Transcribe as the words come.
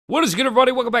What is good,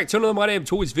 everybody? Welcome back to another My Damn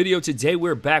Toys video. Today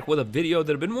we're back with a video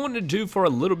that I've been wanting to do for a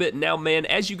little bit now, man.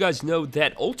 As you guys know,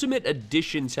 that Ultimate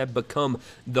Editions have become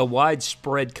the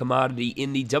widespread commodity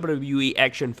in the WWE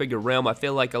action figure realm. I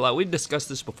feel like a lot, we've discussed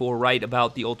this before, right,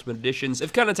 about the Ultimate Editions.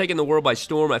 They've kind of taken the world by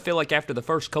storm. I feel like after the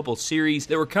first couple series,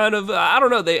 they were kind of, I don't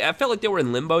know, I felt like they were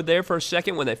in limbo there for a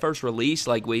second when they first released.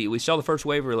 Like, we saw the first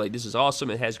wave, we were like, this is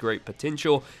awesome, it has great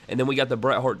potential. And then we got the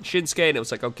Bret Hart and Shinsuke, and it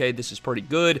was like, okay, this is pretty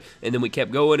good. And then we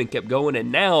kept going and kept going,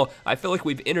 and now I feel like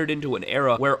we've entered into an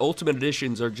era where Ultimate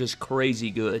Editions are just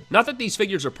crazy good. Not that these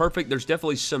figures are perfect, there's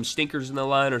definitely some stinkers in the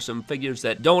line or some figures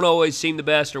that don't always seem the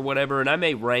best or whatever, and I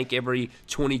may rank every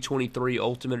 2023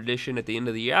 Ultimate Edition at the end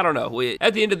of the year. I don't know.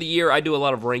 At the end of the year, I do a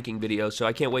lot of ranking videos, so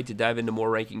I can't wait to dive into more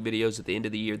ranking videos at the end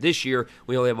of the year. This year,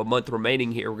 we only have a month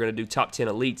remaining here. We're going to do top 10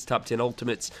 Elites, top 10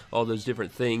 Ultimates, all those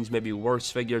different things, maybe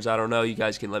worst figures, I don't know. You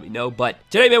guys can let me know. But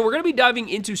today, man, we're going to be diving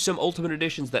into some Ultimate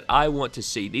Editions that I want to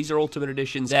see. These are Ultimate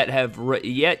Editions that have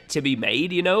yet to be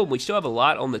made, you know. We still have a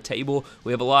lot on the table.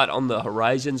 We have a lot on the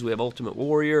horizons. We have Ultimate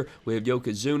Warrior, we have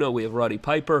Yokozuna, we have Roddy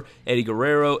Piper, Eddie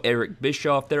Guerrero, Eric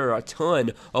Bischoff. There are a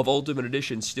ton of Ultimate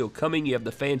Editions still coming. You have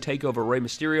the fan takeover Rey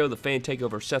Mysterio, the fan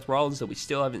takeover Seth Rollins that we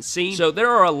still haven't seen. So there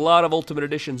are a lot of Ultimate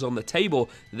Editions on the table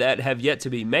that have yet to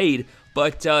be made.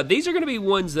 But these are going to be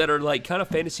ones that are like kind of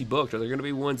fantasy booked, or they're going to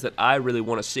be ones that I really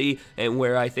want to see and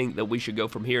where I think that we should go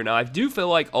from here. Now, I do feel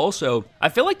like also, I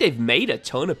feel like they've made a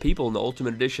ton of people in the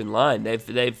Ultimate Edition line.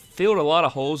 They've filled a lot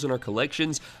of holes in our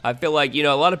collections. I feel like, you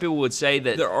know, a lot of people would say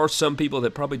that there are some people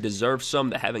that probably deserve some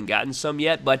that haven't gotten some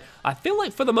yet, but I feel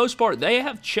like for the most part, they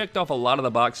have checked off a lot of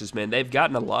the boxes, man. They've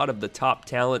gotten a lot of the top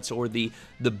talents or the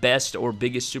best or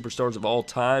biggest superstars of all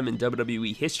time in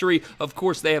WWE history. Of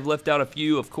course, they have left out a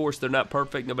few. Of course, they're not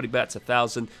perfect. Nobody bats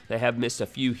 1,000. They have missed a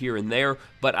few here and there.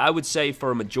 But I would say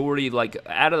for a majority, like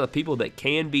out of the people that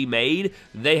can be made,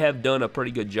 they have done a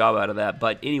pretty good job out of that.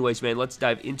 But anyways, man, let's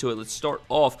dive into it. Let's start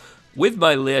off with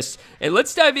my list, and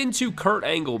let's dive into Kurt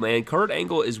Angle, man. Kurt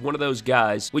Angle is one of those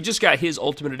guys. We just got his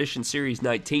Ultimate Edition Series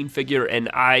 19 figure, and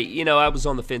I was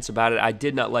on the fence about it. I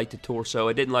did not like the torso.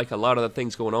 I didn't like a lot of the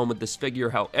things going on with this figure.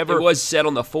 However, it was said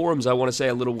on the forums, I want to say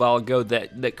a little while ago,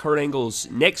 that Kurt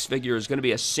Angle's next figure is going to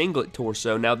be a singlet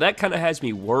torso. Now, that kind of has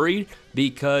me worried,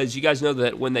 because you guys know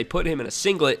that when they put him in a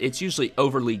singlet, it's usually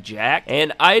overly jacked,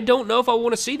 and I don't know if I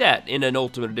want to see that in an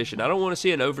Ultimate Edition. I don't want to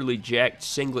see an overly jacked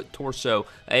singlet torso.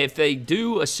 If they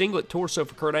do a singlet torso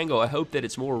for Kurt Angle, I hope that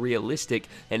it's more realistic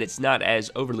and it's not as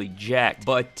overly jacked.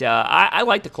 But I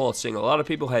like the cloth singlet. A lot of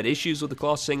people had issues with the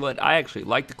cloth singlet. I actually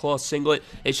like the cloth singlet.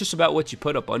 It's just about what you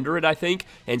put up under it, I think.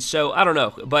 And so, I don't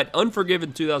know. But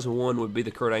Unforgiven 2001 would be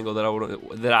the Kurt Angle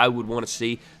that I would want to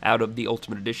see out of the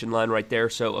Ultimate Edition line right there.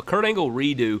 So a Kurt Angle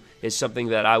redo is something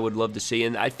that I would love to see,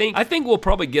 and I think we'll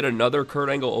probably get another Kurt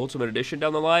Angle Ultimate Edition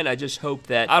down the line. I just hope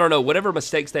that, I don't know, whatever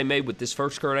mistakes they made with this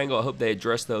first Kurt Angle, I hope they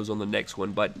address those on the next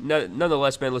one. But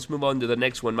nonetheless, man, let's move on to the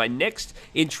next one. My next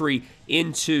entry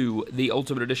into the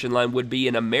Ultimate Edition line would be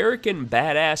an American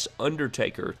Badass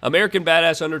Undertaker. American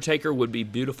Badass Undertaker would be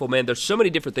beautiful, man. There's so many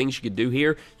different things you could do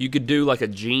here. You could do like a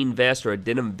jean vest or a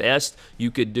denim vest.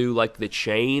 You could do like the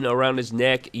chain around his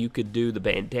neck. You could do the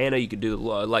bandana. You could do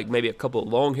like maybe a couple of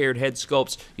long-haired head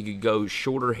sculpts. You could go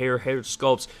shorter hair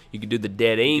sculpts. You could do the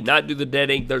dead ink, not do the dead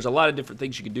ink. There's a lot of different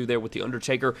things you could do there with the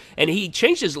Undertaker. And he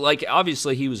changes, like,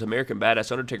 obviously he was American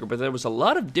Badass Undertaker, but there was a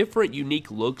lot of different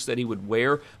unique looks that he would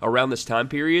wear around this time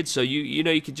period. So you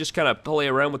know, you could just kind of play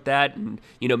around with that and,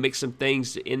 you know, mix some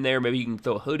things in there. Maybe you can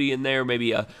throw a hoodie in there,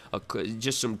 maybe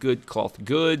just some good cloth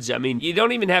goods. I mean, you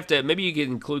don't even have to, maybe you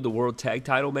can include the World Tag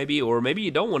Title maybe, or maybe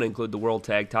you don't want to include the World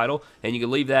Tag Title and you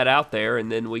can leave that out there,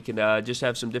 and then we can just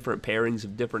have some different pairings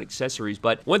of different accessories.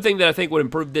 But one thing that I think would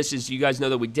improve this is, you guys know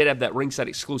that we did have that ringside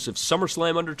exclusive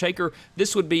SummerSlam Undertaker.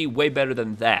 This would be way better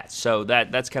than that. So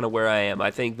that's kind of where I am.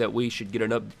 I think that we should get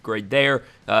an upgrade there.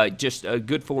 Just a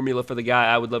good formula for the guy.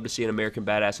 I would love to see an American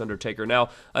Badass Undertaker. Now,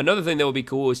 another thing that would be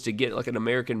cool is to get like an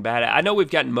American Badass. I know we've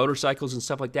gotten motorcycles and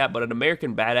stuff like that, but an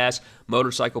American Badass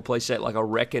motorcycle playset, like a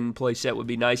Wreckin' playset, would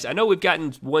be nice. I know we've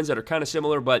gotten ones that are kind of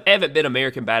similar, but haven't been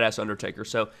American Badass Undertaker.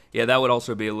 So, yeah, that would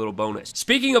also be a little bonus.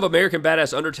 Speaking of American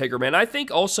Badass Undertaker, man, I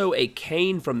think also a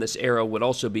Kane from this era would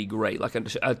also be great, like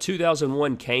a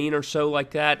 2001 Kane or so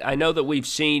like that. I know that we've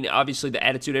seen, obviously, the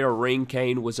Attitude Era ring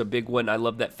Kane was a big one. I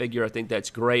love that figure. I think that's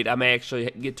great. I may actually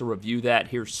get to review that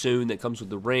here soon that comes with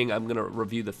the ring. I'm going to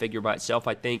review the figure by itself,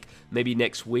 I think. Maybe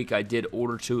next week. I did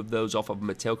order 2 of those off of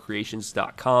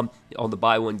MattelCreations.com on the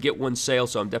buy one, get one sale,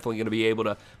 so I'm definitely going to be able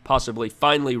to possibly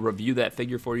finally review that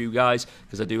figure for you guys,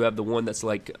 because I do have the one that's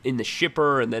like in the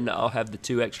shipper, and then I'll have the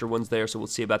 2 extra ones there, so we'll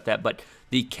see about that. But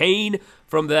The Kane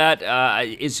from that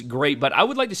is great, but I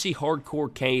would like to see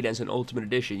Hardcore Kane as an Ultimate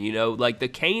Edition, you know? Like, the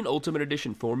Kane Ultimate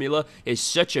Edition formula is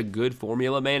such a good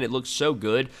formula, man. It looks so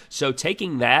good. So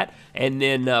taking that and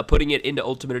then putting it into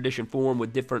Ultimate Edition form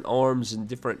with different arms and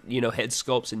different, you know, head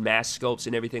sculpts and mask sculpts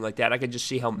and everything like that, I could just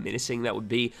see how menacing that would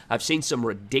be. I've seen some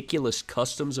ridiculous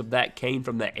customs of that Kane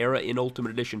from that era in Ultimate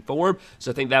Edition form,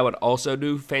 so I think that would also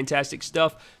do fantastic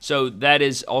stuff. So that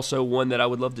is also one that I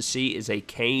would love to see, is a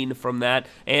Kane from that.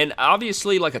 And obviously,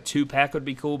 like a 2-pack would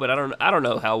be cool, but I don't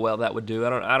know how well that would do.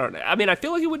 I mean, I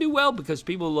feel like it would do well because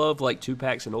people love like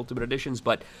 2-packs and Ultimate Editions,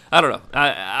 but I don't know.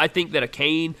 I think that a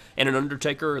Kane and an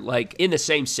Undertaker, like in the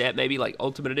same set, maybe like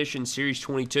Ultimate Edition Series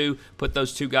 22, put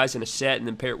those two guys in a set and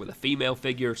then pair it with a female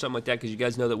figure or something like that, because you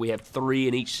guys know that we have 3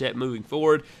 in each set moving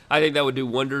forward. I think that would do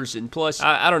wonders. And plus,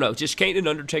 I don't know, just Kane and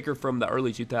Undertaker from the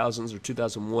early 2000s or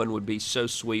 2001 would be so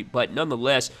sweet. But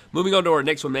nonetheless, moving on to our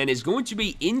next one, man, is going to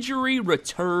be Injury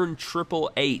Return Triple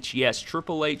H. Yes,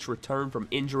 Triple H return from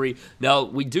injury. Now,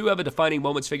 we do have a Defining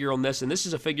Moments figure on this, and this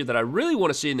is a figure that I really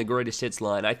want to see in the Greatest Hits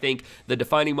line. I think the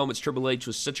Defining Moments Triple H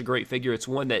was such a great figure. It's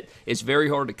one that is very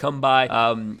hard to come by,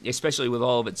 especially with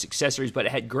all of its accessories, but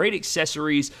it had great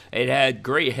accessories. It had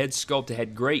great head sculpt. It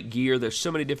had great gear. There's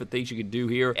so many different things you could do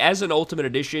here. As an Ultimate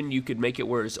Edition, you could make it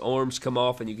where his arms come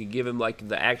off, and you could give him like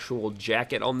the actual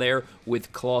jacket on there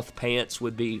with cloth pants.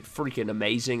 Would be freaking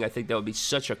amazing. I think that would be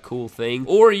such a cool thing.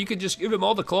 Or you could just give him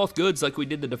all the cloth goods like we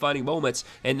did the Defining Moments,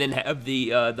 and then have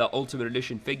the Ultimate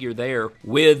Edition figure there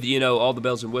with, you know, all the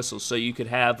bells and whistles. So you could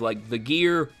have like the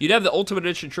gear. You'd have the Ultimate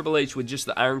Edition Triple H with just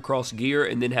the Iron Cross gear,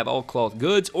 and then have all cloth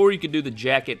goods. Or you could do the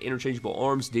jacket, interchangeable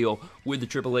arms deal with the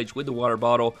Triple H, with the water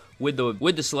bottle, with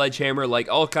the sledgehammer, like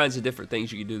all kinds of different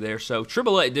things you could do there. So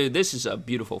Triple H, dude, this is a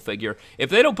beautiful figure. If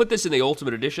they don't put this in the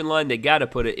Ultimate Edition line, they got to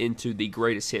put it into the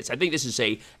Greatest Hits. I think this is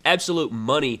a absolute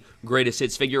money Greatest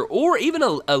Hits figure, or even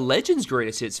a Legends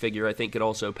Greatest Hits figure. I think could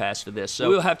also pass for this. So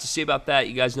we'll have to see about that.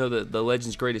 You guys know the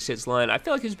Legends Greatest Hits line, I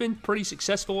feel like has been pretty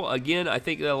successful. Again, I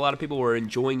think that a lot of people were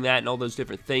enjoying that and all those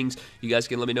different things. You guys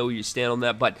can let me know where you stand on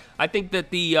that. But I think that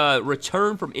the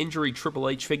return from injury Triple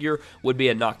H figure would be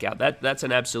a knockout. That's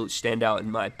an absolute standout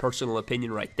in my personal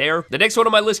opinion right there. The next one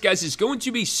on my list, guys, is going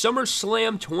to be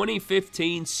SummerSlam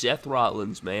 2015 Seth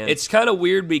Rollins, man. It's kind of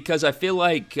weird because I feel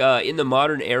like in the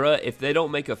modern era, if they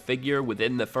don't make a figure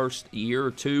within the first year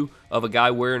or two of a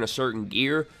guy wearing a certain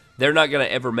gear, they're not going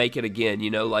to ever make it again.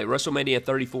 You know, like WrestleMania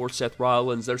 34, Seth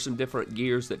Rollins, there's some different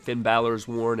gears that Finn Balor has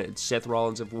worn and Seth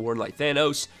Rollins have worn, like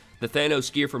Thanos. The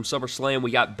Thanos gear from SummerSlam,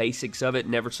 we got basics of it,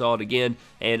 never saw it again,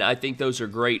 and I think those are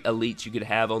great elites you could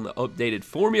have on the updated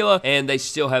formula, and they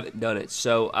still haven't done it.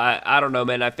 So, I don't know,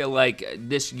 man. I feel like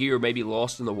this gear may be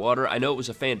lost in the water. I know it was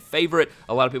a fan favorite.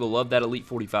 A lot of people love that Elite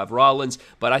 45 Rollins,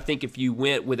 but I think if you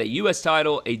went with a U.S.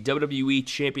 title, a WWE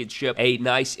Championship, a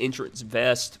nice entrance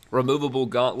vest, removable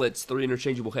gauntlets, 3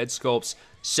 interchangeable head sculpts,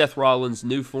 Seth Rollins,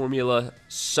 new formula,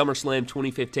 SummerSlam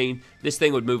 2015, this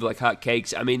thing would move like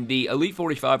hotcakes. I mean, the Elite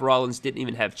 45 Rollins didn't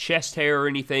even have chest hair or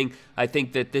anything. I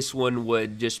think that this one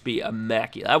would just be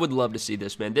immaculate. I would love to see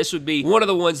this, man. This would be one of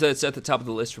the ones that's at the top of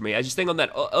the list for me. I just think on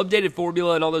that updated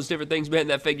formula and all those different things, man,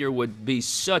 that figure would be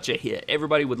such a hit.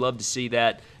 Everybody would love to see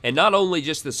that. And not only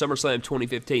just the SummerSlam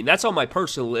 2015, that's on my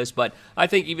personal list, but I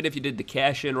think even if you did the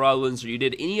cash-in Rollins or you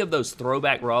did any of those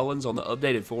throwback Rollins on the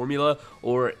updated formula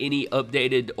or any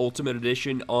updated Ultimate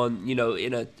Edition on, you know,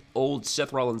 in a old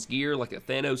Seth Rollins gear, like a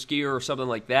Thanos gear or something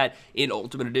like that in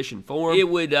Ultimate Edition form, it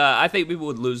would, I think people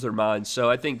would lose their minds. So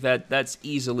I think that that's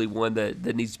easily one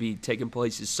that needs to be taking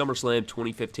place is SummerSlam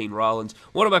 2015 Rollins.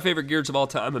 One of my favorite gears of all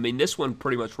time. I mean, this one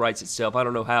pretty much writes itself. I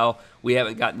don't know how we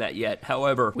haven't gotten that yet.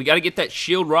 However, we got to get that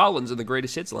Shield Rollins in the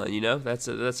Greatest Hits line, you know? That's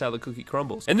how the cookie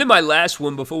crumbles. And then my last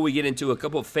one, before we get into a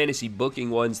couple of fantasy booking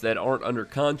ones that aren't under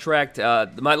contract,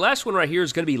 my last one right here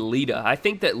is going to be Lita. I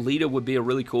think that Lita would be a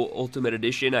really cool Ultimate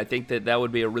Edition. I think that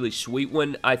would be a really sweet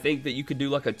one. I think that you could do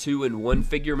like a 2-in-1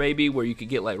 figure maybe, where you could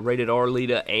get like Rated R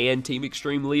Lita and Team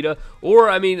Extreme Lita. Or,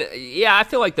 I mean, yeah, I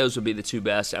feel like those would be the two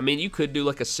best. I mean, you could do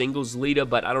like a singles Lita,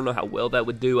 but I don't know how well that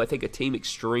would do. I think a Team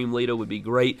Extreme Lita would be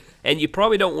great. And you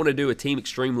probably don't want to do a Team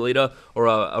Extreme Lita or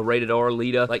a Rated R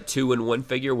Lita, like 2-in-1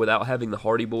 figure without having the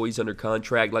Hardy Boys under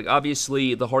contract. Like,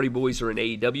 obviously, the Hardy Boys are in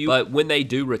AEW, but when they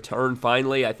do return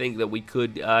finally, I think that we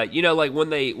could, you know, like when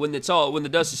the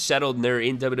dust is settled and they're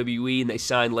in WWE and they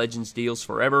sign Legends deals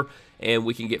forever, and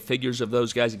we can get figures of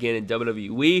those guys again in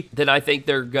WWE, then I think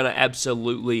they're going to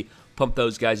absolutely pump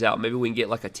those guys out. Maybe we can get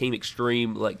like a Team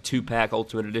Extreme, like 2-pack,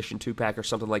 Ultimate Edition 2-pack or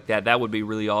something like that. That would be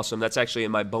really awesome. That's actually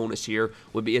in my bonus here,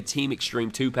 would be a Team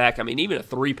Extreme 2-pack. I mean, even a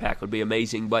 3-pack would be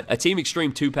amazing, but a Team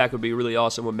Extreme 2-pack would be really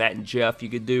awesome with Matt and Jeff. You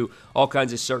could do all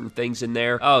kinds of certain things in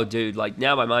there. Oh, dude, like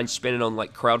now my mind's spinning on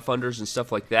like crowdfunders and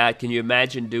stuff like that. Can you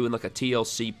imagine doing like a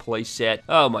TLC playset?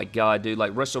 Oh my God, dude,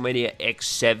 like WrestleMania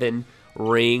X7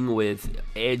 ring with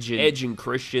Edge and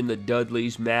Christian, the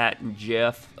Dudleys, Matt and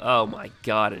Jeff. Oh my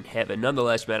God in heaven.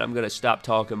 Nonetheless, man, I'm going to stop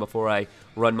talking before I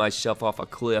run myself off a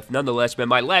cliff. Nonetheless, man,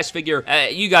 my last figure,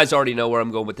 you guys already know where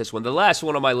I'm going with this one. The last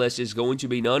one on my list is going to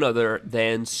be none other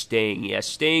than Sting. Yes,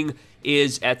 Sting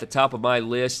is at the top of my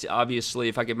list. Obviously,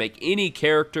 if I could make any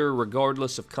character,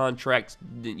 regardless of contracts,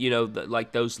 you know,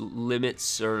 like those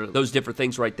limits or those different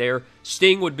things right there,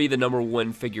 Sting would be the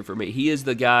 #1 figure for me. He is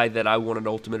the guy that I want an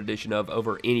Ultimate Edition of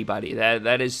over anybody.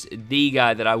 That is the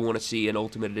guy that I want to see an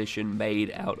Ultimate Edition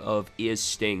made out of is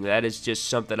Sting. That is just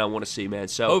something I want to see, man.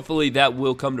 So hopefully that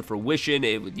will come to fruition.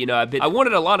 You know, I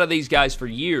wanted a lot of these guys for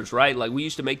years, right? Like we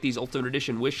used to make these Ultimate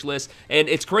Edition wish lists, and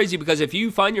it's crazy because if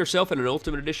you find yourself in an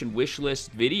Ultimate Edition wish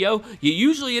list video, you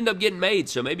usually end up getting made.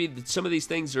 So maybe some of these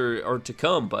things are to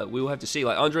come, but we will have to see.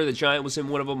 Like Andre the Giant was in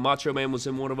one of them, Macho Man was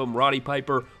in one of them, Roddy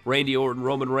Piper, Randy Orton,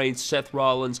 Roman Reigns, Seth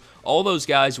Rollins, all those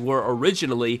guys were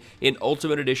originally in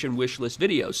Ultimate Edition wish list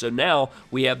videos. So now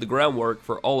we have the groundwork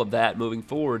for all of that moving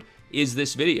forward is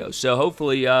this video. So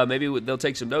hopefully maybe they'll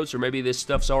take some notes, or maybe this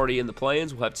stuff's already in the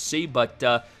plans. We'll have to see, but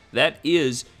that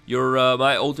is your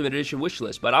my Ultimate Edition wish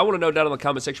list. But I want to know down in the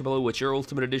comment section below what your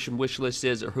Ultimate Edition wish list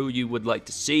is, or who you would like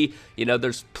to see. You know,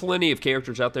 there's plenty of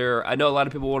characters out there. I know a lot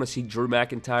of people want to see Drew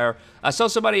McIntyre. I saw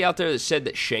somebody out there that said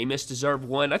that Sheamus deserved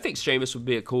one. I think Sheamus would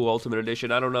be a cool Ultimate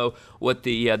Edition. I don't know what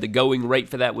the going rate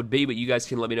for that would be, but you guys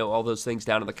can let me know all those things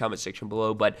down in the comment section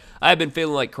below. But I've been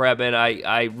feeling like crap, man.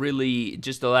 I really,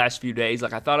 just the last few days,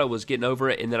 like I thought I was getting over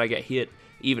it, and then I got hit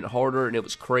even harder, and it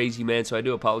was crazy, man. So I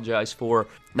do apologize for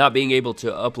not being able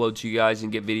to upload to you guys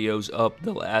and get videos up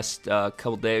the last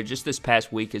couple days. Just this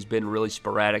past week has been really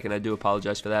sporadic, and I do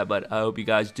apologize for that, but I hope you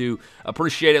guys do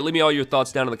appreciate it. Leave me all your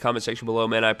thoughts down in the comment section below,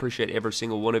 man. I appreciate every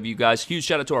single one of you guys. Huge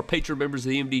shout out to our Patreon members of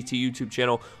the MDT YouTube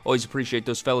channel. Always appreciate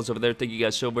those fellas over there. Thank you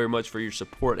guys so very much for your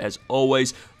support, as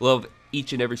always. Love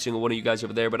each and every single one of you guys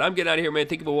over there. But I'm getting out of here, man.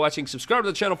 Thank you for watching. Subscribe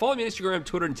to the channel. Follow me on Instagram,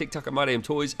 Twitter, and TikTok at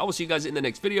MyDamnToys. I will see you guys in the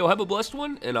next video. Have a blessed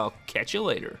one, and I'll catch you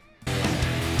later.